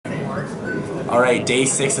All right, day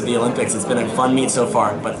 6 of the Olympics. It's been a fun meet so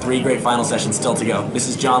far, but 3 great final sessions still to go. This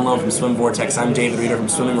is John Lowe from Swim Vortex. I'm David Reeder from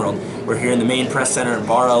Swimming World. We're here in the main press center at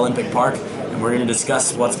Barra Olympic Park, and we're going to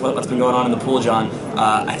discuss what's been going on in the pool, John.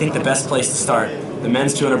 I think the best place to start, the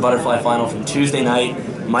men's 200 butterfly final from Tuesday night.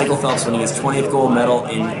 Michael Phelps winning his 20th gold medal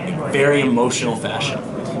in very emotional fashion.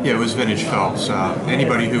 Yeah, it was vintage Phelps.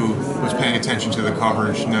 Anybody who was paying attention to the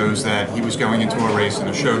coverage knows that he was going into a race in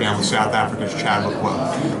a showdown with South Africa's Chad le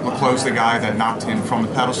Clos. Le Clos, the guy that knocked him from the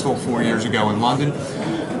pedestal 4 years ago in London.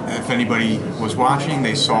 If anybody was watching,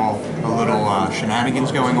 they saw a little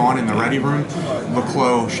shenanigans going on in the ready room. Le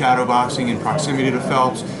Clos shadowboxing in proximity to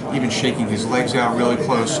Phelps, even shaking his legs out really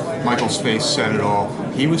close. Michael's face said it all.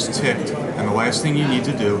 He was ticked, and the last thing you need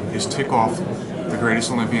to do is tick off the greatest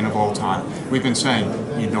Olympian of all time. We've been saying,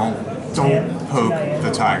 you don't poke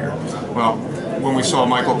the tiger. Well, when we saw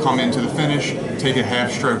Michael come into the finish, take a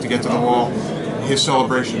half stroke to get to the wall, his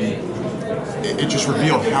celebration, it just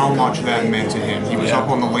revealed how much that meant to him. He was up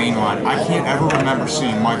on the lane line. I can't ever remember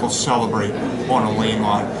seeing Michael celebrate on a lane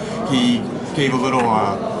line. He gave a little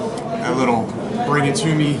bring it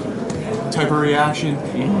to me type of reaction.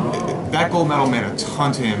 That gold medal meant a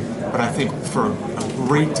ton to him, but I think for a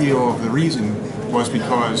great deal of the reason was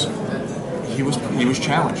because he was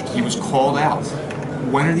challenged. He was called out.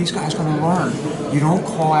 When are these guys going to learn? You don't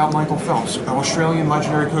call out Michael Phelps. Australian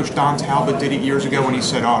legendary coach Don Talbot did it years ago when he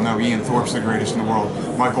said, "Oh no, Ian Thorpe's the greatest in the world."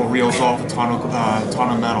 Michael reels off a ton of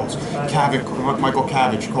medals. Michael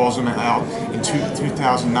Cavic calls him out in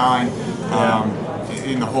 2009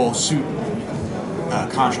 in the whole suit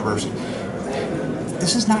controversy.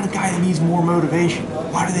 This is not a guy that needs more motivation.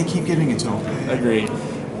 Why do they keep giving it to him? Agreed.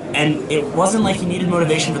 And it wasn't like he needed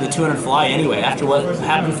motivation for the 200 fly anyway. After what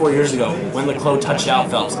happened 4 years ago when le Clos touched out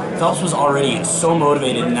Phelps, Phelps was already so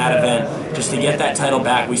motivated in that event just to get that title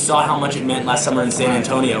back. We saw how much it meant last summer in San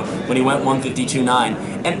Antonio when he went 152.9.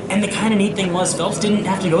 And the kind of neat thing was Phelps didn't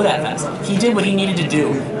have to go that fast. He did what he needed to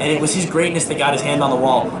do, and it was his greatness that got his hand on the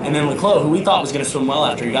wall. And then le Clos, who we thought was going to swim well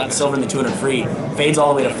after he got the silver in the 200 free, fades all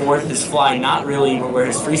the way to 4th. His fly not really where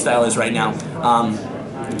his freestyle is right now.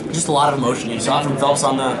 Just a lot of emotion. You saw it from Phelps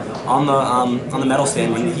on the medal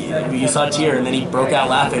stand when you saw a tear, and then he broke out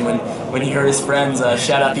laughing when he heard his friends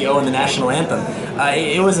shout out the O in the national anthem.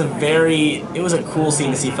 It was a cool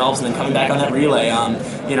scene to see Phelps, and then coming back on that relay,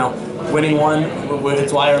 winning one with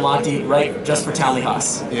Dwyer and Lochte, right, just for Townley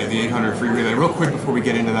Haas. Yeah, the 800 free relay. Real quick before we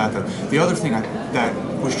get into that, the other thing that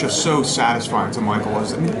was just so satisfying to Michael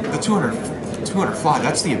was the 200 fly.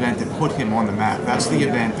 That's the event that put him on the map. That's the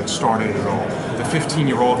event that started it all. The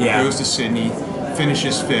 15-year-old who goes to Sydney,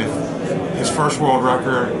 finishes 5th. His first world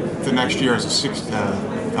record the next year is a 6th.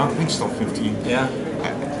 I don't think still 15. Yeah.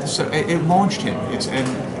 So it launched him. And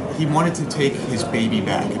he wanted to take his baby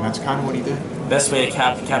back, and that's kind of what he did. Best way to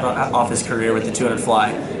cap off his career with the 200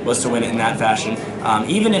 fly was to win it in that fashion,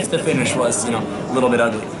 even if the finish was a little bit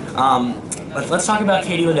ugly. Let's talk about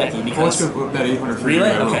Katie Ledecky because let's go that 800 free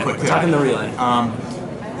relay. Real Okay, quick. we're talking the relay.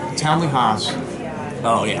 Townley Haas.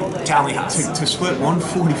 Oh yeah, Townley Haas. To split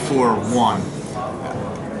 144.1.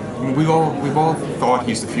 We've all thought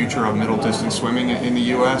he's the future of middle distance swimming in the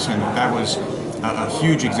U.S. and that was a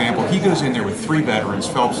huge example. He goes in there with 3 veterans: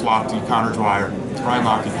 Phelps, Lochte, Connor Dwyer, Ryan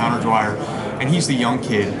Lochte, Connor Dwyer, and he's the young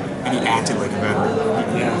kid, and he acted like a veteran.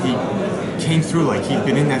 He came through like he'd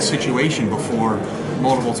been in that situation before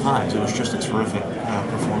multiple times. It was just a terrific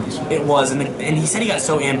performance. It was, and he said he got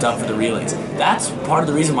so amped up for the relays. That's part of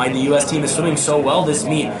the reason why the U.S. team is swimming so well this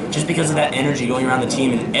meet, just because of that energy going around the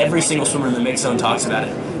team, and every single swimmer in the mix zone talks about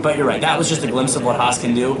it. But you're right, that was just a glimpse of what Haas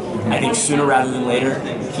can do. I think sooner rather than later,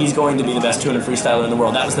 he's going to be the best 200 freestyler in the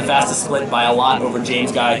world. That was the fastest split by a lot over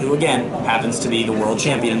James Guy, who again happens to be the world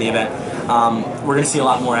champion in the event. We're going to see a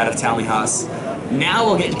lot more out of Townley Haas. Now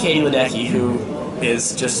we'll get to Katie Ledecky, who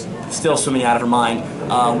is just still swimming out of her mind.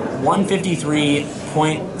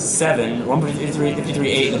 153.7,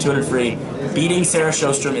 153.8 in the 200 free, beating Sarah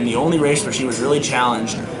Sjostrom in the only race where she was really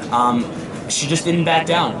challenged. She just didn't back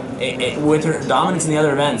down. With her dominance in the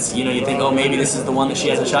other events, you think, oh, maybe this is the one that she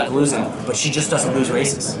has a shot to lose in, but she just doesn't lose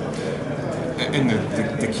races. And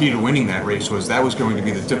the key to winning that race was that was going to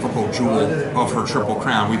be the difficult jewel of her Triple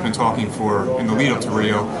Crown. We've been talking in the lead up to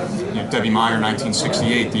Rio, Debbie Meyer,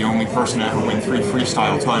 1968, the only person to ever win 3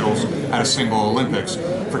 freestyle titles at a single Olympics.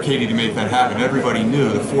 For Katie to make that happen, everybody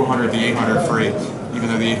knew the 400, the 800 free, even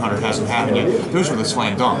though the 800 hasn't happened yet, those were the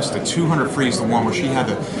slam dunks. The 200 free is the one where she had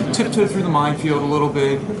to tiptoe through the minefield a little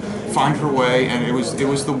bit, find her way, and it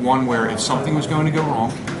was the one where if something was going to go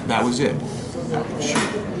wrong, that was it.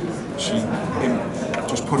 She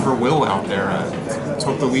just put her will out there,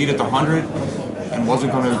 took the lead at the 100, and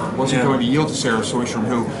and wasn't going to yield to Sarah Sojstrom,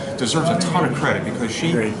 who deserves a ton of credit because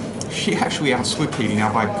she actually outsplit Katie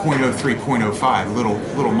now by 0.03, 0.05,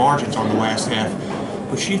 little margins on the last half.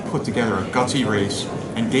 But she's put together a gutsy race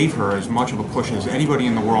and gave her as much of a push as anybody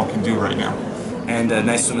in the world can do right now. And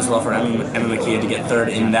nice swim as well for Emma McKeon to get third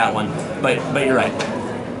in that one. But you're right.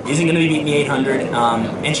 Isn't going to be beating the 800.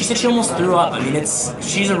 And she said she almost threw up. I mean,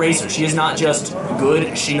 she's a racer. She is not just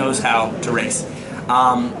good. She knows how to race.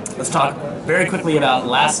 Let's talk very quickly about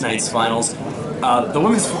last night's finals. The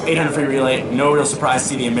women's 800 free relay, no real surprise to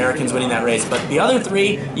see the Americans winning that race. But the other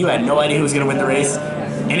three, you had no idea who was going to win the race,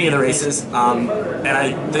 any of the races. And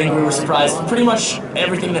I think we were surprised pretty much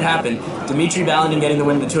everything that happened. Dimitri Balendin getting the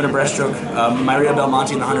win in the 200 breaststroke, Maria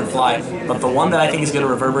Belmonte in the 100 fly. But the one that I think is going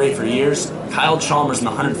to reverberate for years, Kyle Chalmers in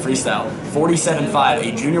the 100 freestyle.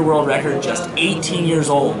 47.5, a junior world record, just 18 years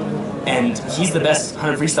old. And he's the best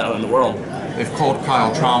 100 freestyler in the world. They've called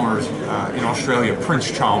Kyle Chalmers in Australia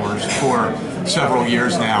Prince Chalmers for several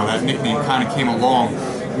years now. That nickname kind of came along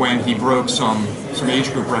when he broke some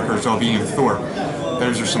age group records while being in Thorpe.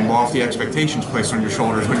 Those are some lofty expectations placed on your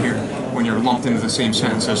shoulders when you're lumped into the same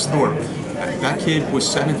sentence as Thorpe. That kid was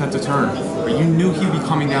 7th at the turn, but you knew he'd be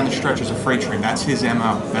coming down the stretch as a freight train. That's his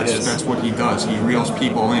MO. That's what he does. He reels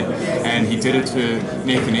people in, and he did it to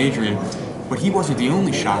Nathan Adrian. But he wasn't the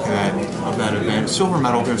only shock of that event. Silver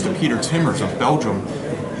medal goes to Peter Timmers of Belgium.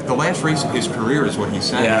 The last race of his career is what he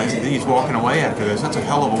said. Yeah. He's walking away after this. That's a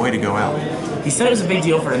hell of a way to go out. He said it was a big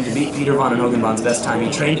deal for him to beat Peter Van Hogenbahn's best time.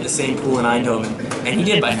 He trained at the same pool in Eindhoven, and he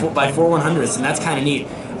did by 4 100ths, and that's kind of neat.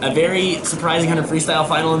 A very surprising 100 freestyle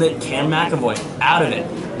final in it. Cam McAvoy out of it.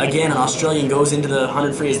 Again, an Australian goes into the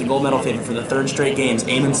 100 free as the gold medal favorite for the 3rd straight games.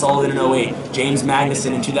 Eamon Sullivan in 08, James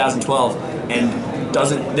Magnuson in 2012, and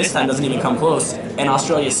this time doesn't even come close. And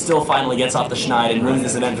Australia still finally gets off the schneid and wins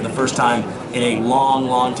this event for the first time in a long,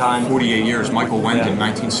 long time. 48 years. Michael Wendon,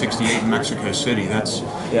 1968 in Mexico City.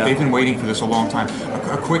 They've been waiting for this a long time.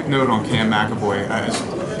 A quick note on Cam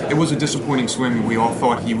McAvoy. It was a disappointing swim. We all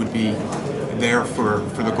thought he would be there for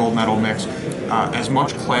the gold medal mix. As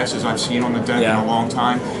much class as I've seen on the deck in a long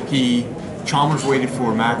time. Chalmers waited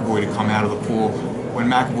for McAvoy to come out of the pool. When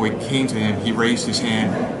McAvoy came to him, he raised his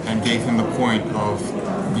hand and gave him the point of,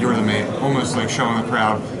 "You're the man," almost like showing the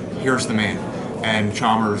crowd, "Here's the man." And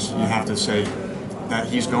Chalmers, you have to say that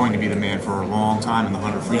he's going to be the man for a long time in the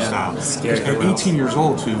 100 freestyle. At 18 years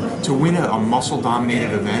old, to win a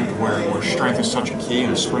muscle-dominated event where strength is such a key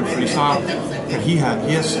in a sprint freestyle, but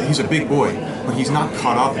he's a big boy, but he's not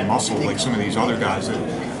cut up in muscle like some of these other guys.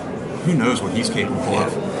 Who knows what he's capable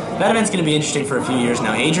of. That event's going to be interesting for a few years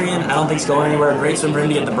now. Adrian, I don't think, is going anywhere. Great swim for him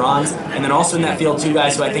to get the bronze. And then also in that field, two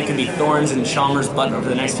guys who I think could be thorns in Chalmers' butt over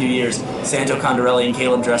the next few years, Santo Condarelli and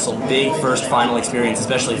Caleb Dressel. Big first final experience,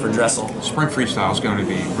 especially for Dressel. Sprint freestyle is going to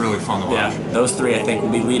be really fun to watch. Yeah, those three, I think, will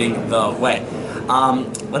be leading the way.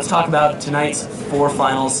 Let's talk about tonight's 4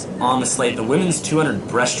 finals on the slate. The women's 200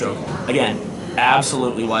 breaststroke. Again,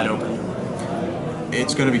 absolutely wide open.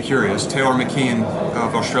 It's going to be curious. Taylor McKeon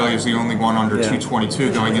of Australia is the only one under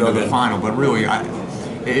 222 going into the final, but really,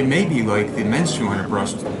 it may be like the men's 200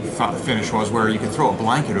 breast finish was, where you could throw a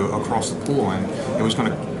blanket across the pool and it was going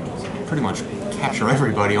to pretty much capture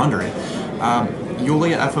everybody under it.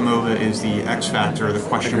 Yulia Efimova is the X factor, the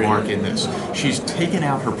question mark in this. She's taken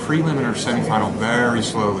out her preliminary semifinal very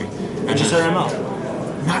slowly. And just her MO.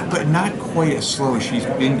 Not quite as slow as she's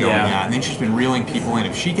been going at, and then she's been reeling people in.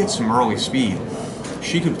 If she gets some early speed,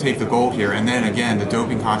 she could take the gold here, and then again the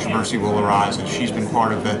doping controversy will arise, and she's been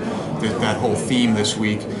part of that whole theme this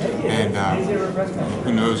week, and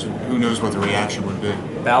who knows what the reaction would be.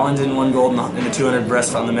 Balendin won gold in the 200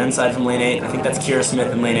 breast on the men's side from lane 8. I think that's Kira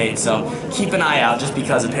Smith in lane 8, so keep an eye out, just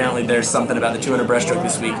because apparently there's something about the 200 breaststroke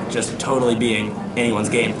this week just totally being anyone's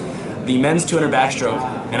game. The men's 200 backstroke,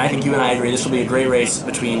 and I think you and I agree, this will be a great race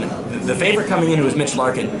between the favorite coming in, who was Mitch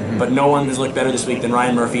Larkin, but no one has looked better this week than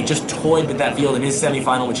Ryan Murphy. Just toyed with that field in his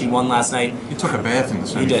semifinal, which he won last night. He took a bath in the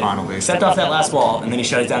semifinal. He did. Stepped off that last wall, and then he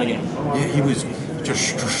shut it down again. Yeah, he was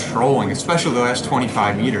just strolling, especially the last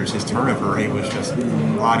 25 meters. His turnover rate was just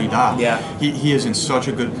la-di-da. Yeah. He is in such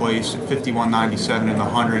a good place, 51.97 in the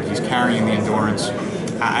 100. He's carrying the endurance.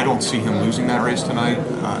 I don't see him losing that race tonight.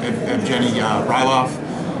 Evgeny Rylov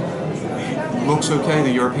looks okay,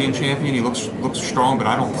 the European champion. He looks strong, but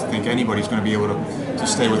I don't think anybody's going to be able to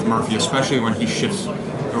stay with Murphy, especially when he shifts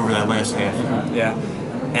over that last half. Yeah.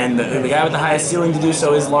 And the guy with the highest ceiling to do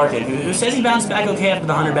so is Larkin, who says he bounced back okay after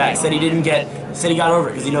the 100 back. Said he got over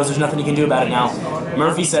it because he knows there's nothing he can do about it now.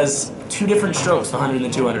 Murphy says 2 different strokes, the 100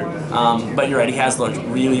 and the 200. But you're right, he has looked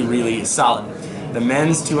really, really solid. The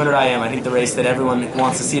men's 200 IM, I think the race that everyone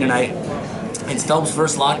wants to see tonight. It's Phelps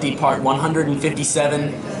versus Lochte, part 157,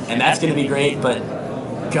 and that's going to be great, but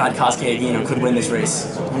God, Koski Aguino could win this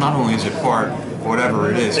race. Well, not only is it part, whatever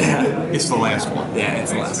it is, it's the last one. Yeah,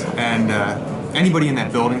 it's the last one. And anybody in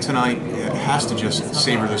that building tonight has to just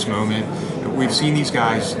savor this moment. We've seen these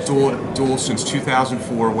guys duel since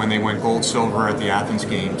 2004 when they went gold, silver at the Athens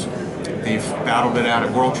Games. They've battled it out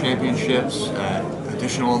at World Championships, at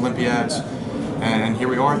additional Olympiads, and here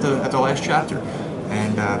we are at the last chapter.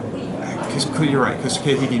 And you're right,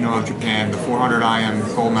 Kosuke Higino of Japan, the 400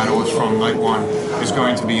 IM gold medalist from night one, is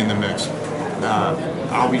going to be in the mix.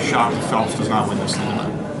 I'll be shocked if Phelps does not win this thing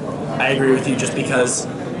tonight. I agree with you just because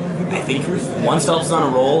I think once Phelps is on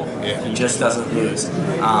a roll, Yeah. he just doesn't lose.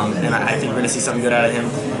 And I think we're going to see something good out of him.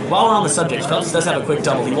 While we're on the subject, Phelps does have a quick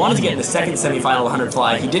double. He wanted to get in the second semifinal of 100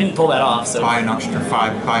 fly. He didn't pull that off. So By an extra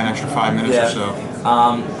 5 minutes Yeah. or so.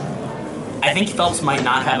 I think Phelps might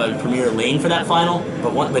not have a premier lane for that final,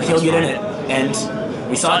 but he'll get in it. And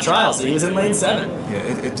we saw at trials that he was in lane 7.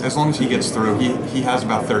 Yeah, as long as he gets through, he has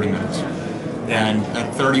about 30 minutes. And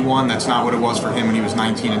at 31, that's not what it was for him when he was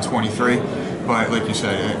 19 and 23. But like you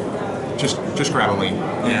said, just grab a lane.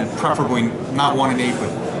 Yeah. Preferably not 1 and 8,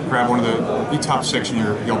 but grab one of the top 6 and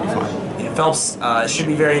you'll be fine. Yeah, Phelps should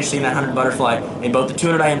be very interesting in that 100 butterfly. In both the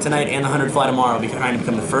 200 IM tonight and the 100 fly tomorrow, trying to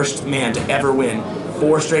become the first man to ever win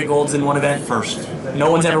 4 straight golds in one event. First No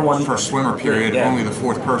one's ever won. swimmer period, Yeah. only the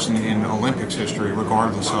 4th person in Olympics history,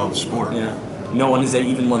 regardless of sport. Yeah. No one has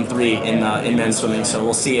even won 3 in men's swimming, so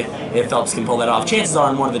we'll see if Phelps can pull that off. Chances are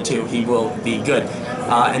in one of the 2 he will be good.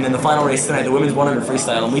 And then the final race tonight, the women's 100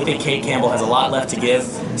 freestyle, and we think Kate Campbell has a lot left to give.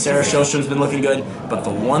 Sarah Sjöström's been looking good, but the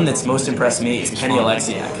one that's most impressed me is Penny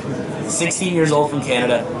Oleksiak. 16 years old from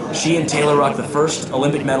Canada. She and Taylor Ruck, the first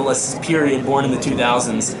Olympic medalists, period, born in the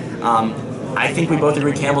 2000s. I think we both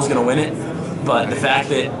agree Campbell's going to win it, but the fact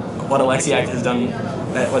that what Oleksiak has done,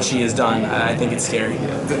 what she has done, I think it's scary.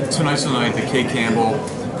 Tonight's the night that Kate Campbell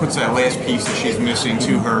puts that last piece that she's missing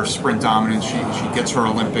to her sprint dominance. She gets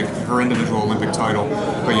her individual Olympic title.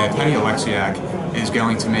 But yeah, Penny Oleksiak is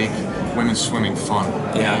going to make women's swimming fun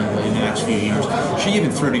in the next few years. She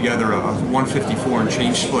even threw together a 154 and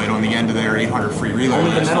change split on the end of their 800 free relay.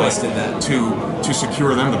 Only the medalists did that. To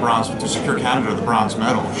secure them the bronze, to secure Canada the bronze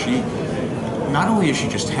medal. Not only is she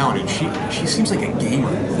just talented, she seems like a gamer.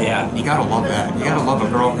 Yeah. You gotta love that. You gotta love a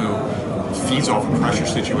girl who feeds off of pressure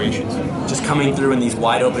situations. Just coming through in these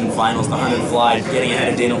wide open finals, the 100 fly, getting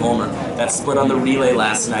ahead of Dana Ulmer. That split on the relay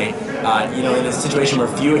last night. In a situation where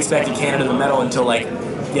few expected Canada the medal until like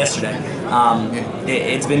yesterday.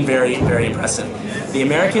 It's been very, very impressive. The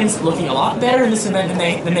Americans looking a lot better in this event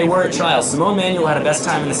than they were at trials. Simone Manuel had a best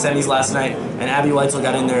time in the semis last night, and Abby Weitzel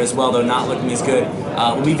got in there as well, though not looking as good.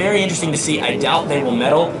 It will be very interesting to see. I doubt they will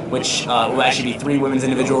medal, which will actually be 3 women's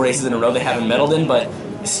individual races in a row they haven't medaled in, but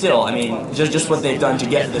still, I mean, just what they've done to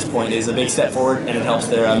get to this point is a big step forward, and it helps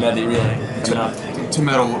their medley relay coming up. To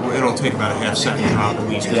medal, it'll take about a half-second drop at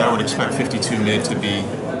least, because I would expect 52 mid to be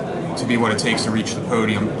what it takes to reach the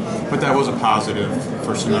podium. But that was a positive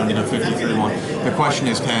for Simone to go 53-1. The question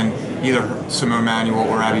is, can either Simone Manuel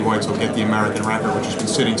or Abby Weitzel get the American record, which has been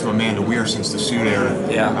sitting to Amanda Weir since the suit era,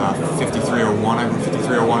 53:01,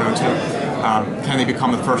 53:01:02. Can they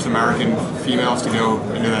become the first American females to go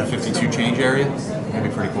into that 52 change area? That'd be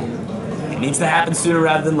pretty cool. It needs to happen sooner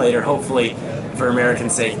rather than later. Hopefully, for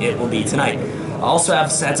Americans' sake, it will be tonight. I also have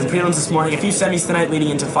had some prelims this morning, a few semis tonight leading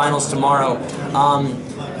into finals tomorrow.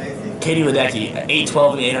 Katie Ledecky,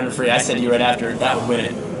 8:12 in the 800 free. I said to you right after, that would win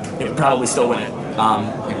it. It would probably still win it.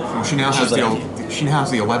 Well, she now has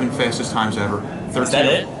the 11 fastest times ever. 13, Is that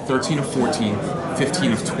it? 13 of 14,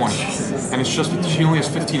 15 of 20. And it's just she only has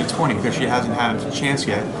 15 of 20 because she hasn't had a chance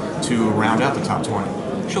yet to round out the top 20.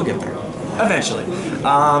 She'll get there. Eventually.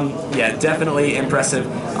 Definitely impressive.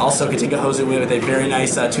 Also, Katinka Hosu with a very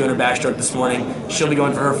nice 200 backstroke this morning. She'll be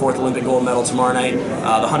going for her 4th Olympic gold medal tomorrow night.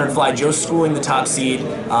 The 100 fly, Joe Schooling, the top seed.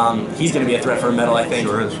 He's going to be a threat for a medal, I think.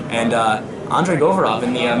 Sure is. And Andrei Govorov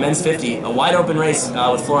in the men's 50, a wide open race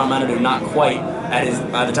with Florent Manodou, not quite at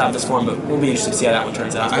the top of this form, but we'll be interested to see how that one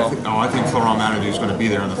turns out as well. I think Florent Manodou is going to be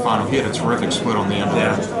there in the final. He had a terrific split on the end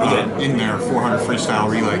he in their 400 freestyle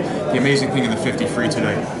relay. The amazing thing in the 50 free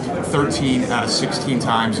today, 13 out of 16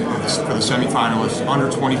 times for the semifinalists, under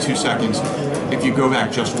 22 seconds. If you go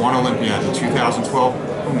back just one Olympiad in 2012,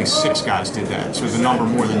 only 6 guys did that, so it was a number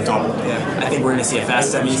more than double. Yeah, I think we're going to see a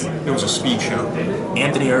fast semis. It was a speed show.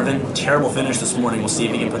 Anthony Irvin, terrible finish this morning. We'll see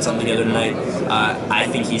if he can put something together tonight. I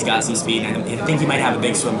think he's got some speed, and I think he might have a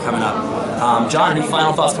big swim coming up. John, any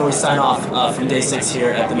final thoughts before we sign off from day 6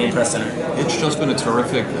 here at the main press center? It's just been a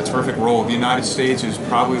terrific role. The United States is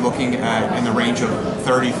probably looking at in the range of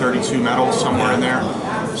 30, 32 medals, somewhere in there.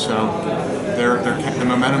 So the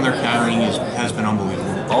momentum they're carrying has been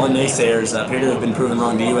unbelievable. All the naysayers appear to have been proven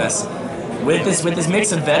wrong. The U.S. With this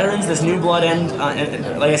mix of veterans, this new blood, and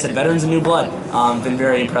like I said, veterans and new blood, been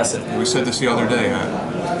very impressive. We said this the other day.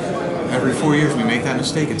 Every 4 years we make that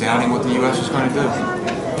mistake of doubting what the U.S. is going to do.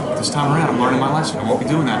 This time around, I'm learning my lesson. I won't be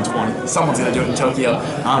doing that in 20. Someone's going to do it in Tokyo.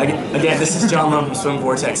 Again, this is John Lone from Swim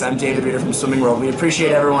Vortex. I'm David Reeder from Swimming World. We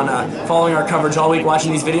appreciate everyone following our coverage all week,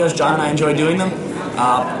 watching these videos. John and I enjoy doing them.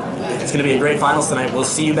 It's going to be a great finals tonight. We'll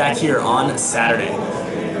see you back here on Saturday.